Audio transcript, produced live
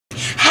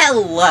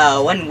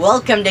Hello and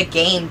welcome to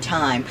Game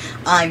Time.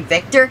 I'm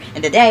Victor,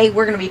 and today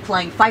we're going to be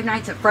playing Five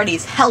Nights at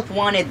Freddy's Help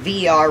Wanted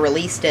VR,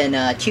 released in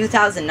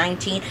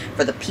 2019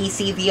 for the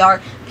PC VR,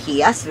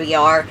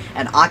 PSVR,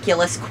 and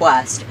Oculus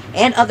Quest,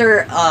 and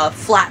other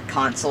flat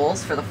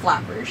consoles for the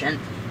flat version.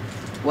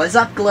 What's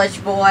up,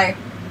 Glitch Boy?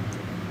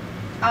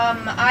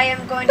 I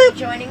am going to be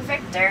joining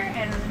Victor,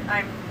 and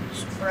I'm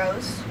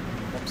Rose.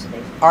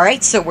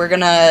 Alright, so we're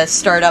going to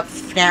start up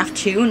FNAF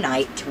 2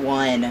 Night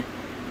 1.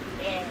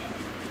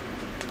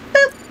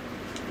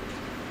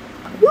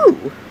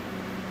 Woo!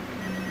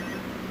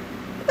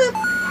 Nice.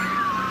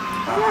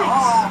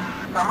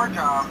 Summer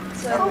job.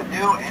 So,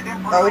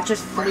 Oh, it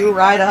just flew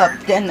right up,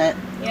 didn't it?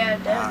 yeah,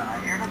 it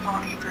does. Here to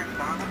talk you through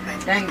some of the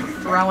things. Dang,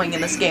 throwing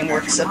in this game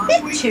works a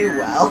bit too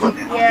well.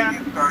 Yeah.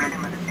 Started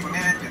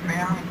committed to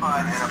family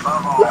fun and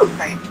above all,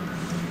 safety.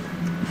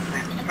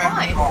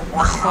 Fine.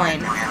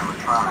 Fine.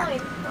 Fine.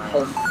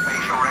 Oh,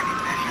 Facial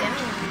recognition,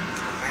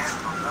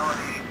 advanced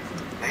mobility.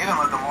 They even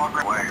let them walk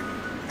away.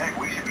 Heck,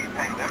 we should be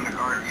paying them to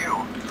guard you.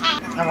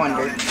 I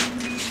wonder.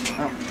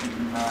 Oh.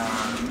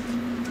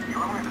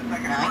 You're only the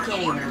second No, I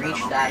can't even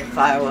reach that if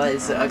I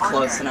was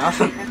close enough.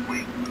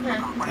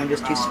 I'm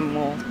just too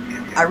small.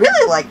 I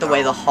really like the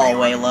way the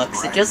hallway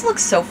looks. It just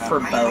looks so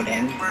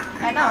foreboding.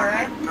 I know,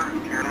 right?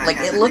 Like,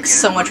 it looks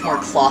so much more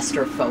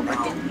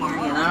claustrophobic in here,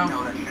 you know?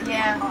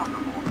 Yeah.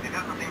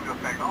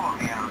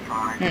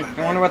 I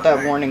wonder what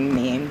that warning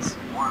means.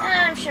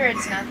 I'm sure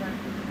it's nothing.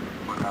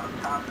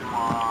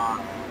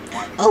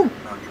 Oh,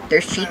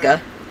 there's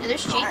Chica. Yeah,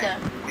 there's Chica.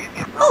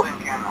 Oh,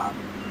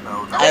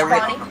 That's re-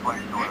 funny. I don't know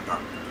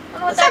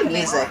what what's that could be.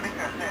 music?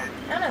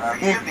 I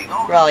don't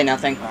know. Probably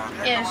nothing.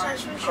 Yeah,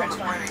 so I'm sure it's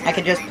fine. I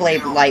could just play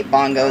light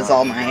bongos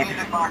all night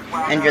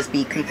and just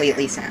be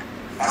completely safe.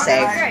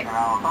 Great.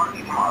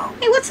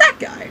 Hey, what's that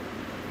guy?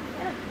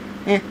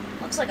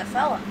 Looks like a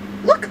fella.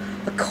 Look,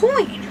 a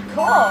coin.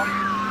 Cool.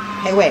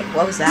 Hey, wait,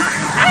 what was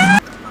that?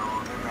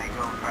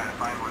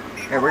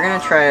 Okay, we're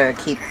gonna try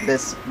to keep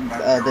this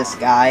this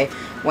guy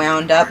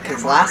wound up,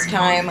 because last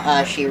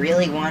time she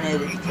really wanted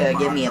to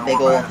give me a big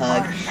old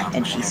hug,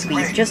 and she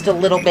squeezed just a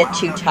little bit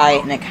too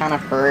tight, and it kind of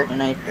hurt,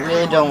 and I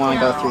really don't want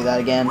to go through that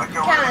again. Might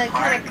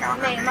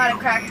have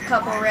cracked a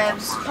couple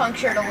ribs,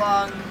 punctured a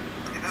lung.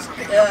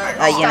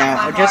 You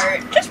know,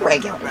 just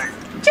regular,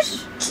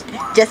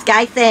 just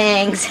guy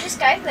things. Just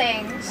guy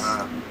things.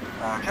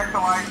 Check the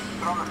lights,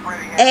 put on the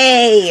Freddy head.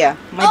 Hey,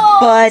 my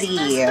buddy.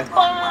 It's the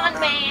Bond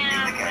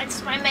man.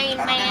 It's my main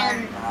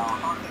man.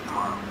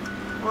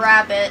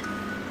 Rabbit.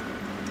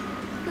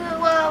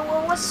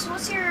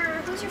 Who's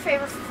your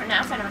favorite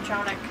FNAF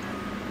animatronic?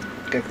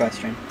 Good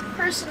question.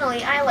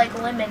 Personally, I like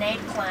Lemonade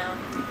Clown.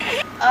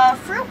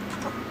 Fruit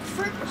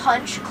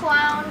Punch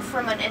Clown,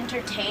 from an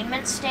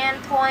entertainment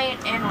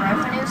standpoint and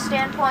revenue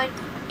standpoint,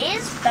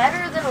 is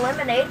better than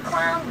Lemonade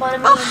Clown, but I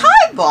mean... Oh,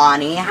 hi,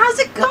 Bonnie. How's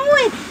it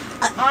going?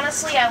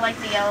 Honestly, I like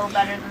the yellow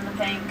better than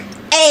the pink.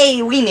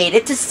 Hey, we made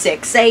it to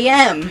 6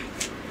 a.m.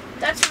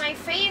 That's my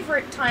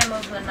favorite time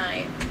of the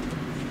night.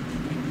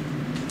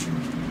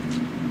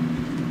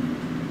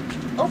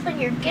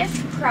 Open your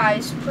gift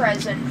prize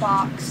present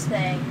box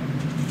thing.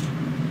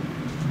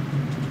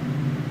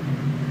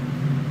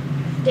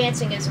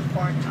 Dancing is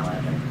important,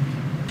 however.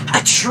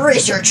 A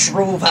treasure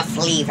trove of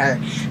flavor.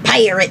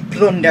 Pirate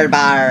plunder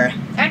bar.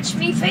 That's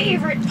me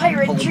favorite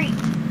pirate treat.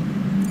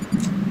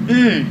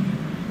 Mmm.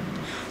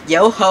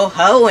 Yo ho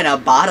ho and a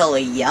bottle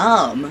of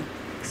yum.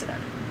 Is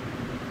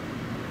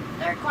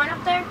there a coin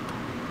up there?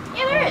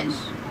 Yeah, there is.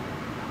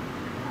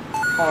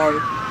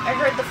 I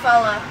heard the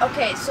fella.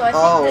 Okay, so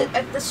I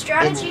think the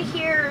strategy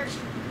here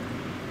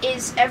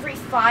is every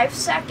 5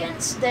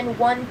 seconds, then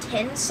 1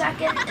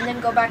 10-second, and then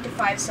go back to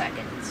 5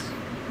 seconds.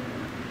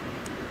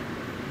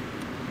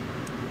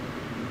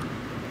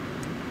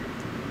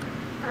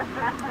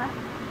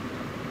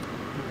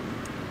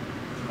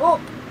 Oh.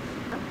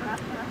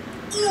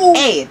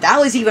 Hey, that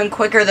was even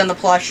quicker than the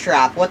plush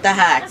trap. What the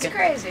heck? That's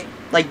crazy.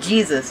 Like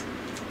Jesus.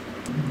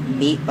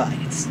 Meat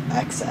Bites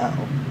XL.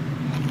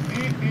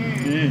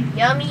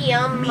 Yummy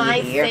yum,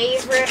 my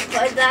favorite.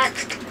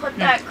 Put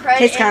that credit.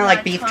 Tastes kind in of like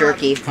my beef tongue.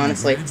 jerky,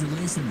 honestly.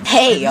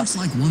 Hey,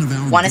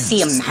 want to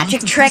see a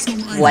magic trick?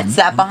 What's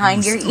that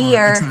behind your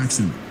ear? It's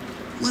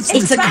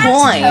a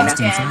coin.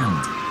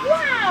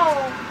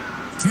 Wow.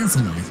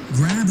 Carefully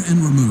grab and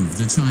remove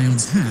the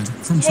child's hat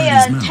from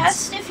Freddy's mouth.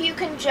 Test if you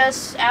can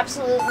just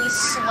absolutely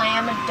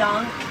slam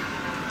dunk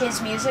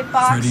his music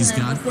box. Freddy's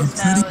and then got with a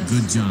his pretty nose.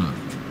 good job.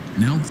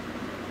 Now,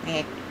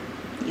 Hey,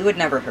 you would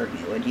never hurt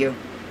me, would you?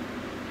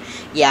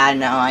 Yeah,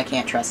 no, I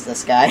can't trust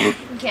this guy. You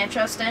can't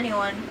trust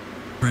anyone.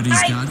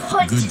 Freddy's got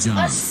a good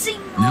job. A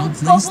single Now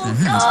place the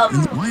hat,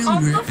 and while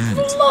on we're the at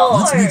it, floor.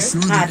 let's make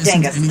sure there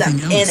dang, isn't it's anything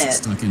stuck in else it.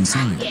 stuck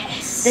inside.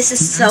 Yes. This is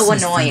To so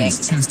access annoying.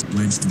 Freddy's chest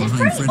wedged Did behind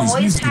Freddy Freddy's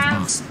always music have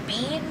box.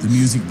 beans? The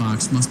music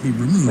box must be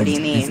removed What do you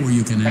mean? before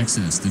you can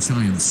access the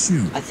child's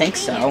shoe. I think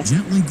so.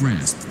 Gently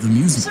grasp the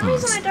music For some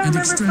reason, box I don't and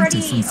remember extract it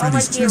Freddy, from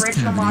Freddy's the chest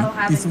original model,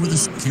 cavity having before the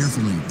beans.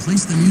 carefully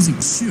place the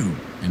music shoe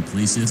and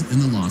place it in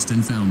the lost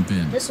and found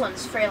bin. This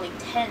one's fairly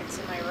tense,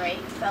 am I right,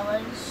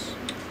 fellas?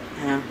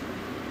 Yeah.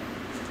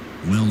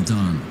 Well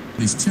done.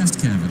 His chest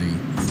cavity.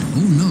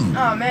 Oh no.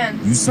 Oh man,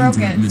 You seem broke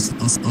to have it. missed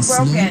a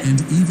slow it.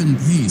 and even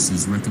pace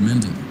is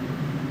recommended.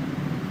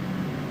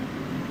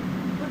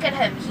 Look at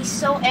him. He's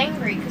so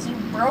angry because you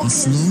broke A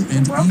his slow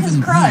and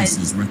even pace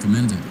crud. is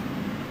recommended.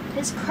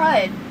 His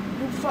crud.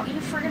 You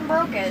friggin'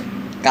 broke it.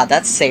 God,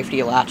 that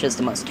safety latch is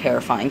the most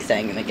terrifying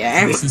thing in the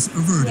game. Crisis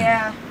averted.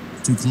 Yeah.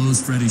 To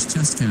close Freddy's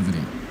chest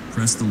cavity,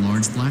 press the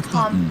large black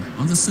button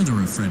on the center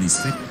of Freddy's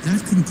face.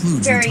 That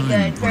concludes your Very time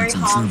in good, parts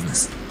very of honk.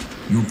 service.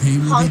 Your pay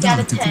will Honk be out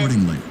of docked 10.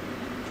 accordingly.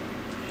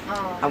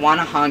 Oh. I want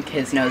to honk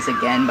his nose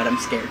again, but I'm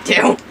scared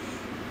too.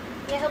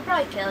 Yeah, he'll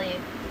probably kill you.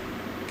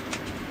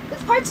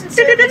 With parts and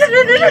service,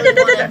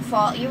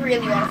 you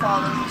really want to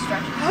follow those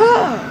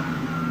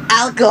instructions.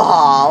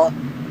 Alcohol.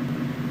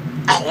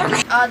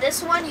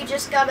 This one you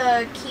just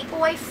gotta keep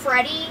away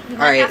Freddy. You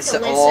might Alright, have to so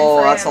listen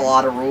for that's him. a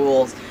lot of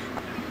rules.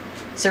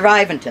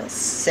 Survive until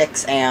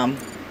 6 a.m.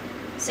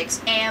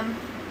 6 a.m.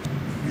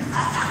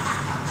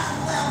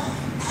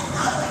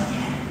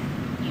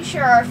 You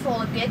sure are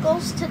full of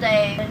giggles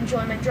today,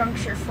 enjoyment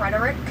drunkster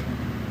Frederick.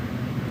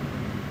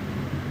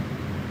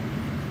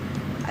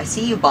 I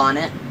see you,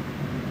 Bonnet.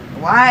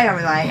 Why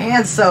are my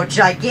hands so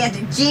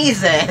gigantic?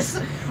 Jesus!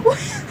 What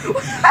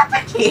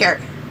happened here?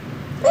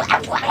 What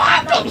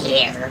happened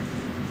here?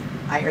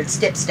 I heard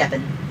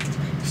stepping.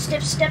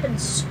 Steppin'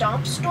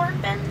 stomp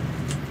stormpin'?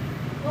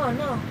 Oh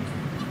no.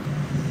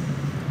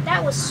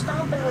 That was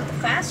stomping with the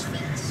fast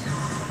feet.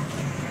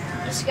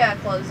 Just gotta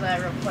close that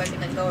real quick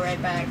and then go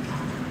right back.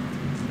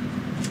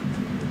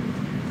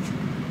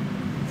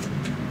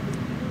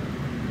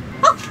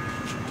 Oh!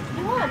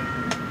 You won.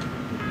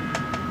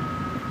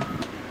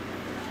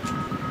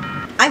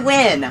 I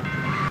win!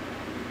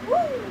 Woo!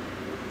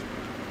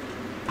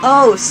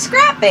 Oh,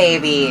 Scrap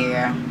Baby!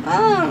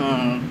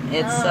 Oh,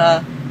 it's,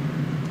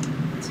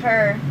 It's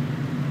her.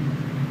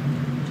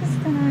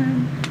 just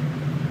gonna...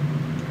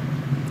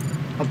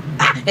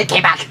 Oh, it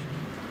came back!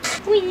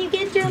 When you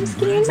get jump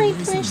scared by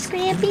Flesh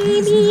Scrap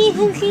Baby,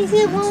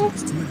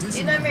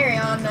 Do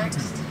Nightmare on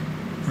next.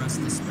 Press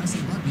the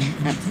special button.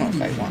 I don't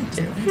know if I want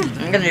to.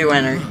 I'm gonna do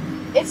Ennard.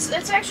 It's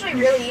actually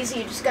really easy.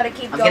 You just gotta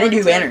keep I'm going. gonna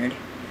do to- Ennard.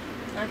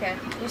 Okay.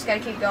 You just gotta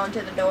keep going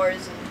to the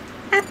doors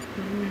and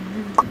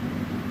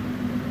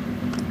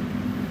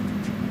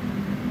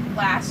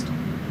last.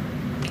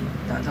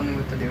 Don't tell me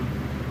what to do.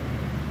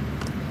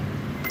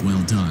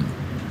 Well done.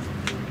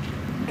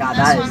 God, This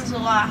that one's is... a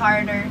lot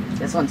harder.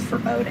 This one's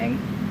foreboding.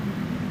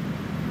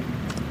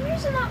 You're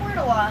using that word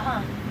a lot,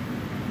 huh?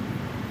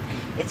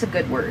 It's a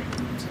good word.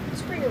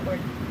 It's a pretty good word.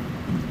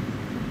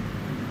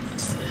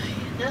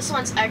 This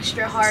one's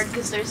extra hard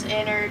because there's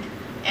Ennard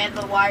and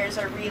the wires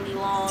are really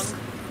long.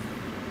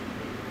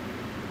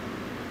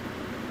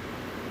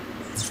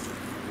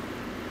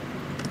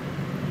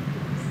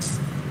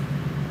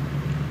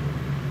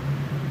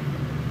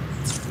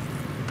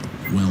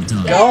 Well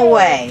done. Go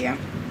away!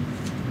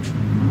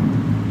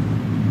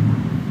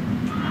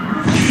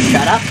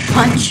 Shut up,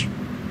 punch!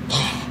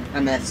 I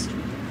missed.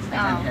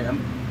 I Oh. hit him.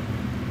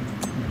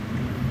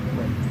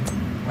 Wait,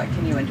 why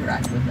can you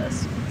interact with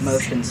this?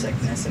 Motion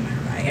sickness, am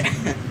I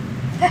right?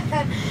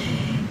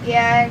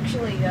 Yeah,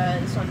 actually,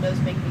 this one does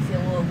make me feel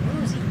a little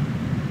woozy.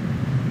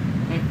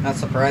 Not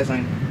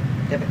surprising.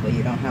 Typically,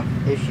 you don't have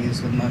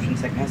issues with motion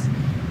sickness in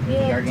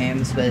VR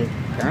games, but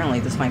apparently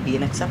this might be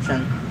an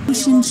exception.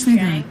 Ventilation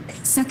trigger.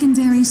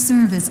 Secondary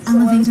service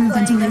elevator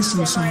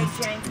ventilation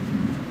shaft.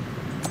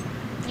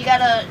 You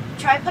gotta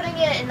try putting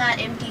it in that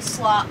empty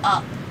slot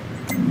up.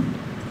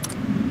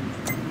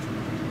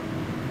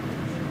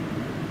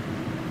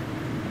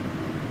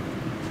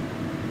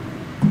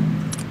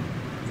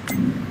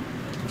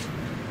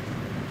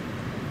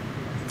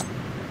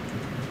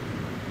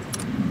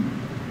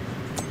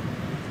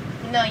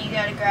 No, you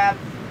gotta grab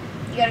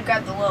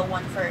the little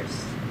one first.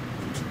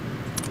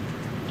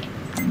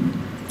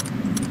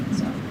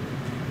 So,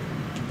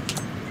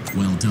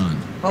 Well done.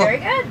 Oh, very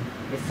good.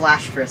 it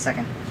flashed for a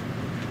second.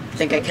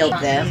 Think I killed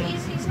them?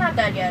 He's not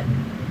dead yet.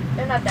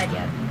 They're not dead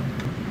yet.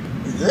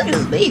 Look at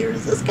his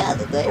beers. This kind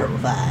of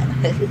terrifying.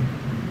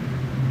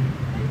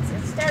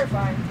 It's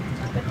terrifying.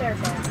 It's a bit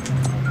terrifying.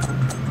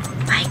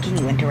 Why can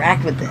you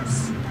interact with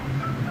this?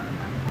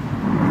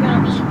 We're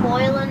gonna be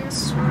boiling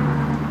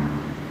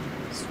some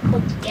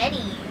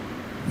spaghetti.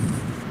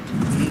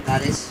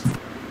 That is kind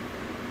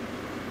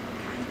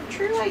of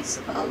true, I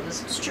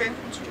suppose. It's true.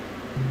 It's true.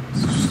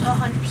 It's just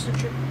 100%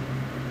 true.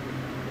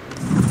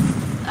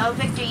 Oh,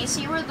 Victor, you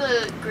see where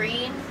the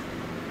green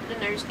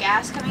and there's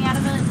gas coming out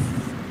of it?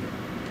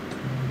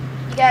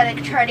 You gotta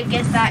try to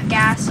get that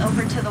gas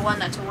over to the one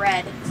that's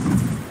red.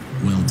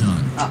 Well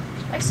done. Oh,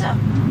 Like so.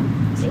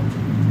 See?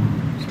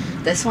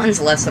 this one's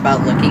less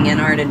about looking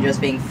Ennard and just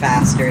being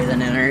faster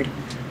than Ennard.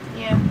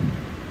 Yeah.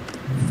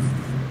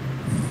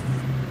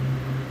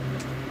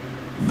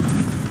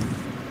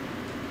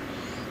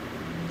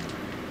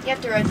 You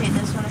have to rotate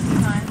this one a few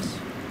times.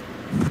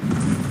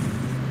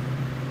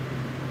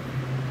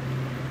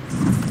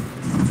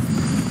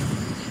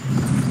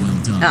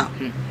 Well done.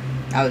 Oh,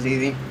 that was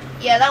easy.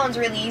 Yeah, that one's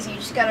really easy. You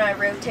just gotta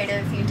rotate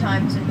it a few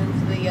times and move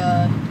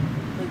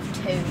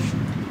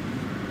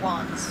 2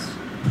 once.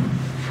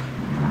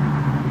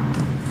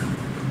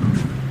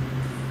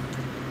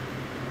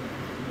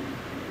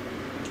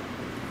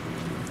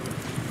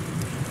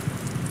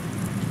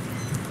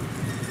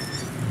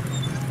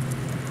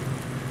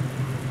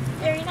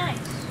 Very nice.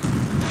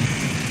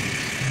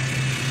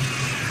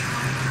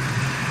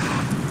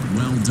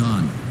 Well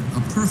done.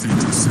 A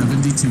perfect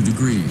 72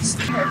 degrees.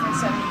 Perfect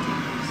 72.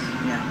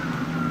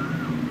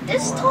 Yeah.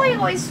 This toy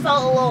always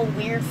felt a little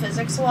weird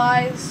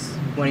physics-wise.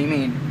 What do you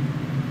mean?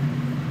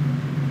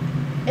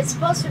 It's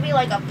supposed to be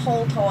like a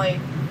pull toy.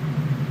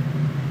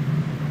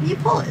 You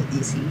pull it,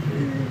 you see.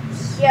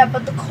 Yeah,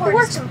 but the cord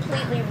is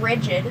completely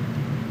rigid.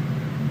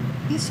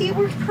 You see, it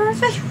works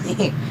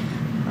perfectly.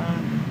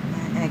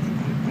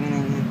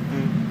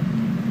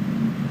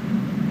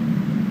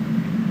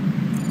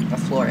 The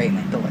floor ate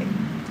my toy.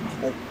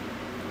 Oh.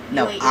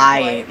 No, You ate your I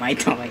toy. ate my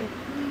toy.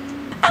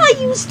 I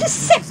used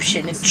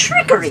deception and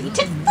trickery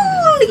to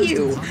fool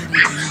you.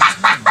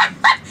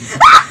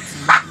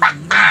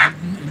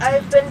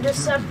 I've been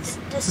deceived,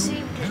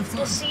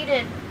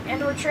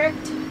 and or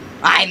tricked.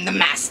 I'm the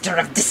master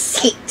of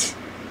deceit.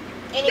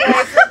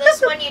 Anyway, for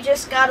this one, you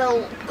just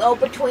gotta go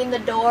between the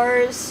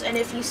doors, and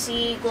if you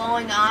see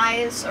glowing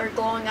eyes or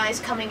glowing eyes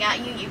coming at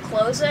you, you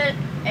close it,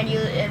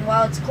 and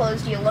while it's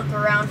closed, you look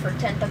around for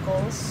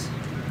tentacles.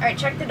 All right,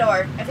 check the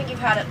door. I think you've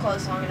had it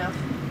closed long enough.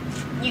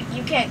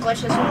 You can't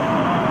glitch this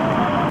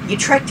one. You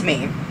tricked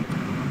me.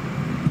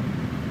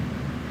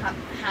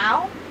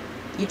 How?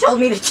 You told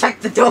me to check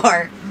the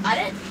door. I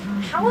didn't.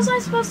 How was I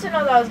supposed to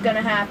know that was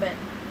gonna happen?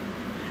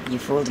 You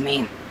fooled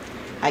me.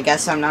 I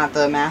guess I'm not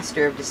the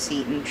master of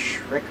deceit and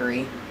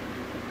trickery.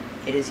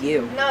 It is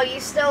you. No, you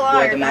still You are.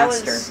 are the That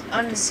master was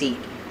of deceit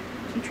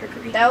and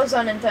trickery. That was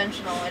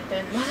unintentional. I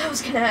didn't know that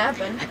was gonna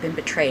happen. I've been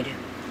betrayed.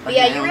 But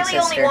yeah, you really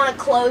only want to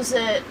close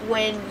it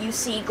when you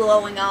see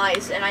glowing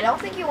eyes, and I don't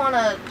think you want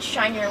to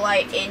shine your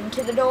light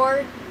into the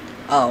door.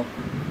 Oh.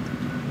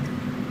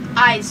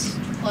 Eyes.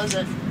 Close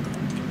it.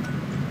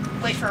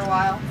 Wait for a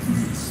while.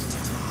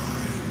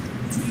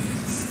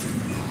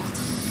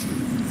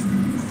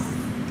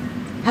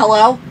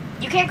 Hello?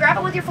 You can't grab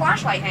it with your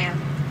flashlight hand.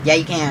 Yeah,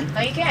 you can.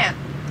 No, you can't.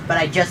 But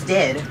I just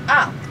did.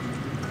 Oh.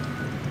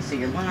 So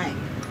you're lying.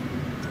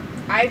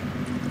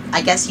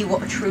 I guess you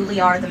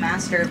truly are the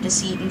master of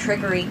deceit and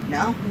trickery.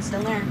 No, I'm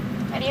still there.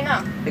 How do you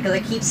know? Because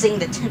I keep seeing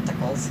the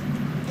tentacles.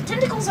 The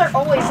tentacles are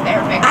always there,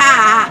 Victor.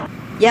 Ah!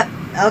 Yep.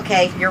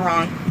 Okay, you're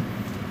wrong.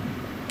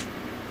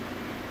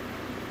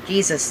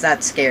 Jesus,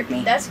 that scared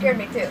me. That scared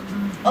me too.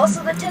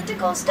 Also, the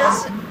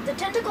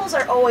tentacles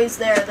are always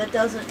there. That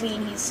doesn't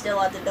mean he's still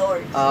at the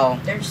doors. Oh.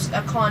 There's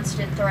a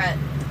constant threat.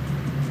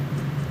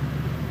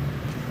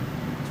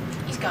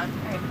 He's gone.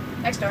 Alright,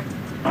 next door.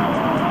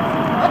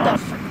 What the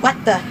frick?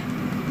 What the?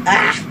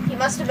 Ah! He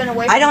must have been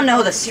away from I don't know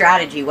door the to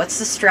strategy. What's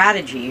the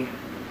strategy?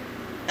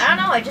 I don't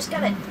know, I just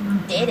kinda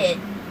did it.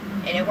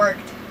 And it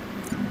worked.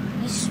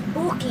 He's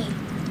spooky.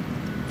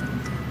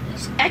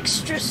 He's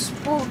extra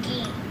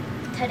spooky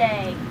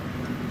today.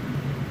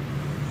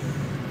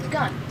 He's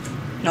gone.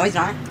 No, he's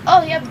not.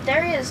 Oh, yeah,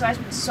 there he is. I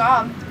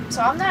saw him.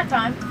 Saw him that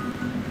time.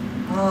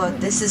 Oh,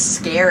 this is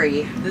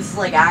scary. This is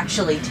like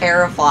actually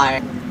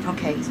terrifying.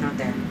 Okay, he's not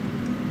there.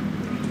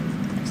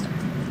 Next door.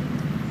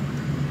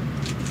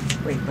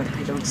 Wait, but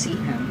I don't see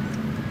him.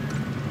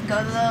 Go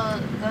to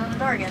the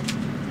door again.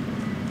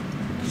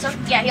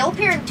 Yeah, he'll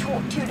appear in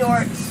two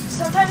doors.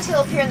 Sometimes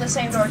he'll appear in the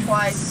same door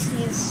twice.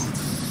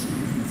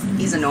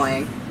 He's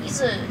annoying.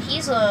 He's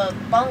a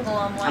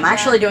bungalow like I'm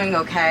actually doing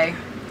okay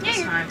Yeah,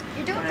 this time.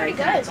 you're doing But pretty I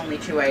think good. It's only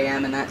 2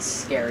 a.m. and that's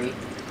scary.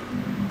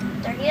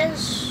 There he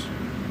is.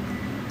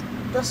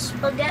 The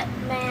Spaghetti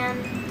Man.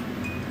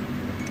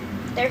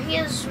 There he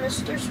is,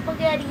 Mr.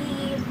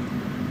 Spaghetti.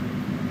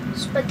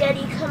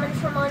 Spaghetti coming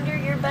from under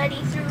your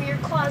beddy, through your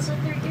closet,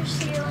 through your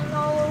ceiling,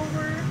 all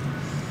over.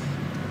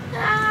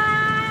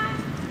 Ah!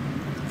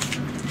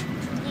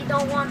 You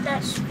don't want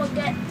that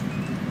spaghetti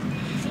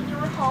in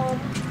your home.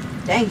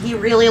 Dang, he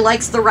really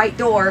likes the right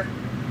door.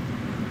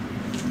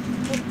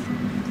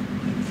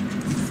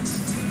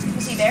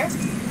 Is he there?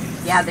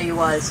 Yeah, there he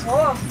was.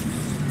 Oh,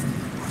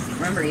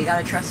 Remember, you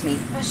gotta trust me.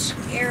 that's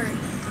scary.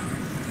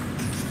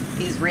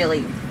 He's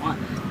really...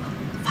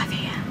 5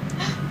 a.m.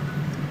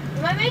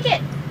 You might make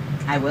it.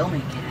 I will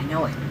make it, I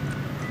know it.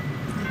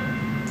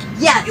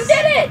 Yes! You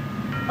did it!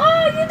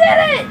 Oh, you did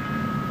it!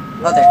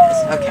 Oh, there it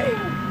is. Okay.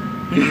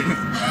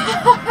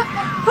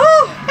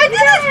 Oh, I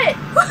did it!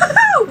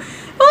 Woohoo!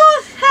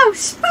 Oh, how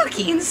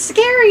spooky and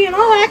scary and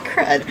all that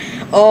crud.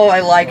 Oh,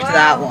 I liked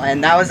that one.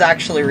 That was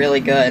actually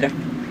really good.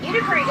 You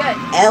did pretty good.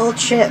 L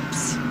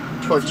chips.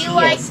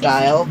 Tortilla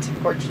style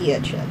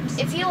tortilla chips.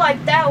 If you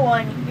like that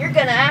one, you're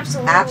gonna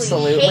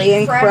absolutely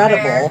hate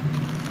incredible.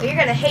 Fredbear. You're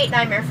gonna hate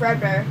Nightmare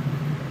Fredbear.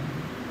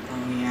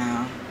 Oh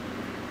yeah.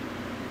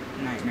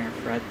 Nightmare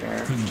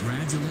Fredbear.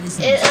 Congratulations.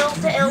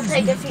 It'll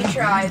take a few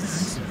tries.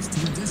 Access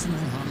to additional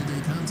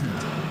holiday content.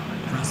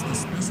 Press the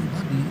special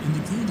button in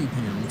the candy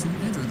pail to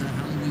enter the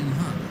Halloween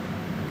hub.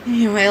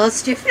 Anyway,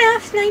 let's do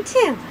FNAF Night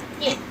 2.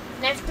 Yeah,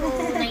 next to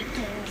night.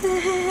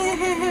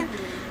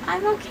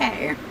 I'm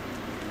okay.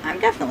 I'm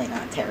definitely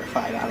not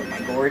terrified out of my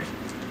gourd.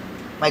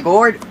 My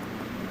gourd!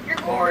 You're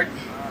bored.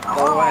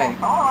 Go away.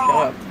 Shut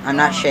up. I'm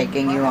not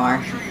shaking, you are.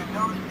 I'm sure you've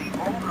noticed the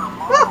older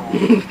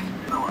models.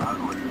 So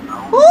ugly, you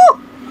know?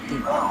 Woo!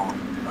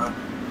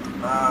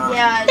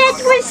 Yeah.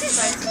 That was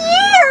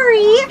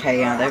scary! Okay,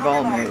 yeah, they've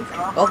all moved.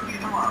 Oh,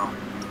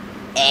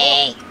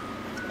 hey!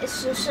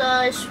 It's just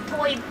it's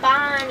Toy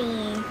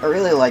Bonnie. I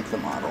really like the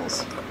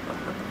models.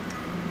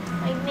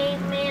 My main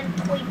man,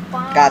 Toy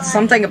Bonnie. God,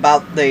 something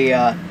about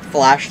the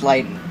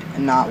flashlight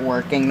not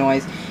working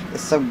noise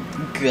is so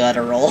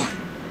guttural.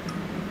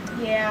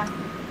 Yeah.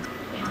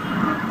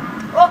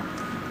 Oh,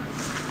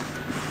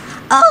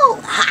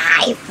 Oh,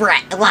 hi,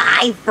 friend.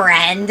 Hi,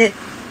 friend.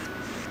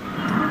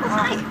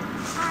 Hi.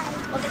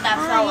 look at that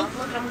fella.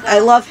 Look at him go. I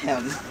love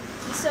him.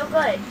 He's so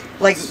good.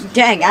 Like,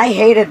 dang, I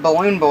hated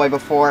Balloon Boy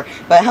before,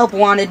 but Help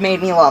Wanted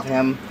made me love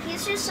him.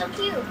 He's just so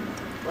cute.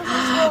 Look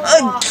at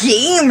his A little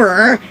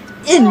gamer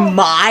in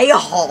my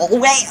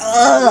hallway?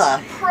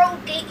 Ugh. pro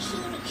game.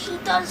 He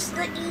does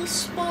the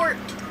e-sport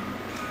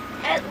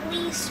at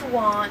least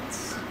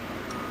once.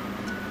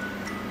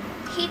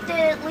 He did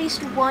at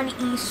least one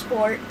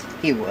e-sport.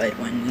 He would,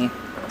 wouldn't he?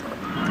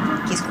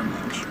 He's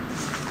cringe.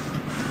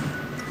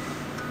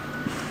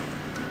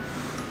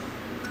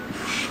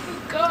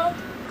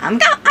 I've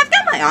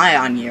got my eye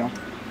on you.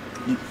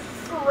 You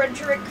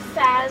Frederick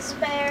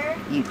Fazbear.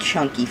 You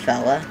chunky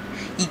fella.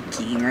 You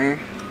gamer.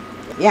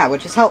 Yeah,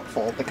 which is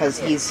helpful because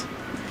he's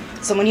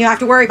someone you have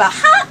to worry about.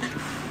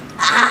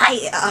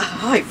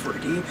 Hi,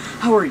 Freddy.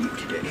 How are you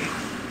today?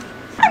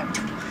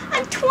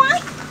 I'm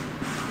Twine.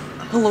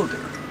 Hello there.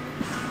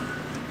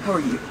 How are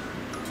you?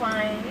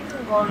 Fine, you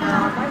can go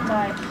now.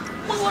 Bye-bye.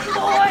 Balloon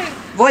Boy!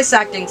 Voice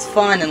acting's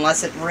fun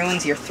unless it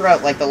ruins your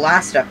throat, like the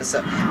last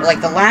episode, or like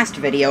the last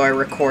video I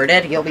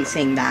recorded. You'll be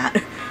seeing that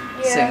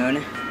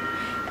soon.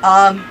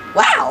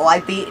 Wow,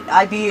 I beat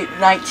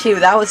night 2.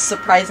 That was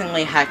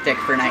surprisingly hectic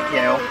for night 2.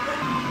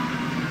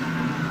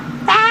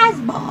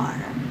 Fazbar.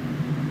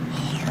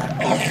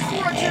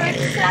 Frederick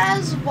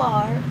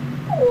Fazbear.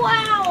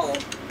 Wow!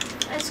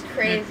 That's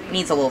crazy.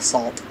 Needs a little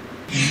salt.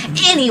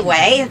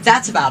 Anyway,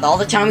 that's about all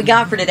the time we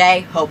got for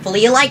today.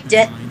 Hopefully you liked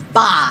it.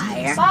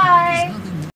 Bye. Bye! Nothing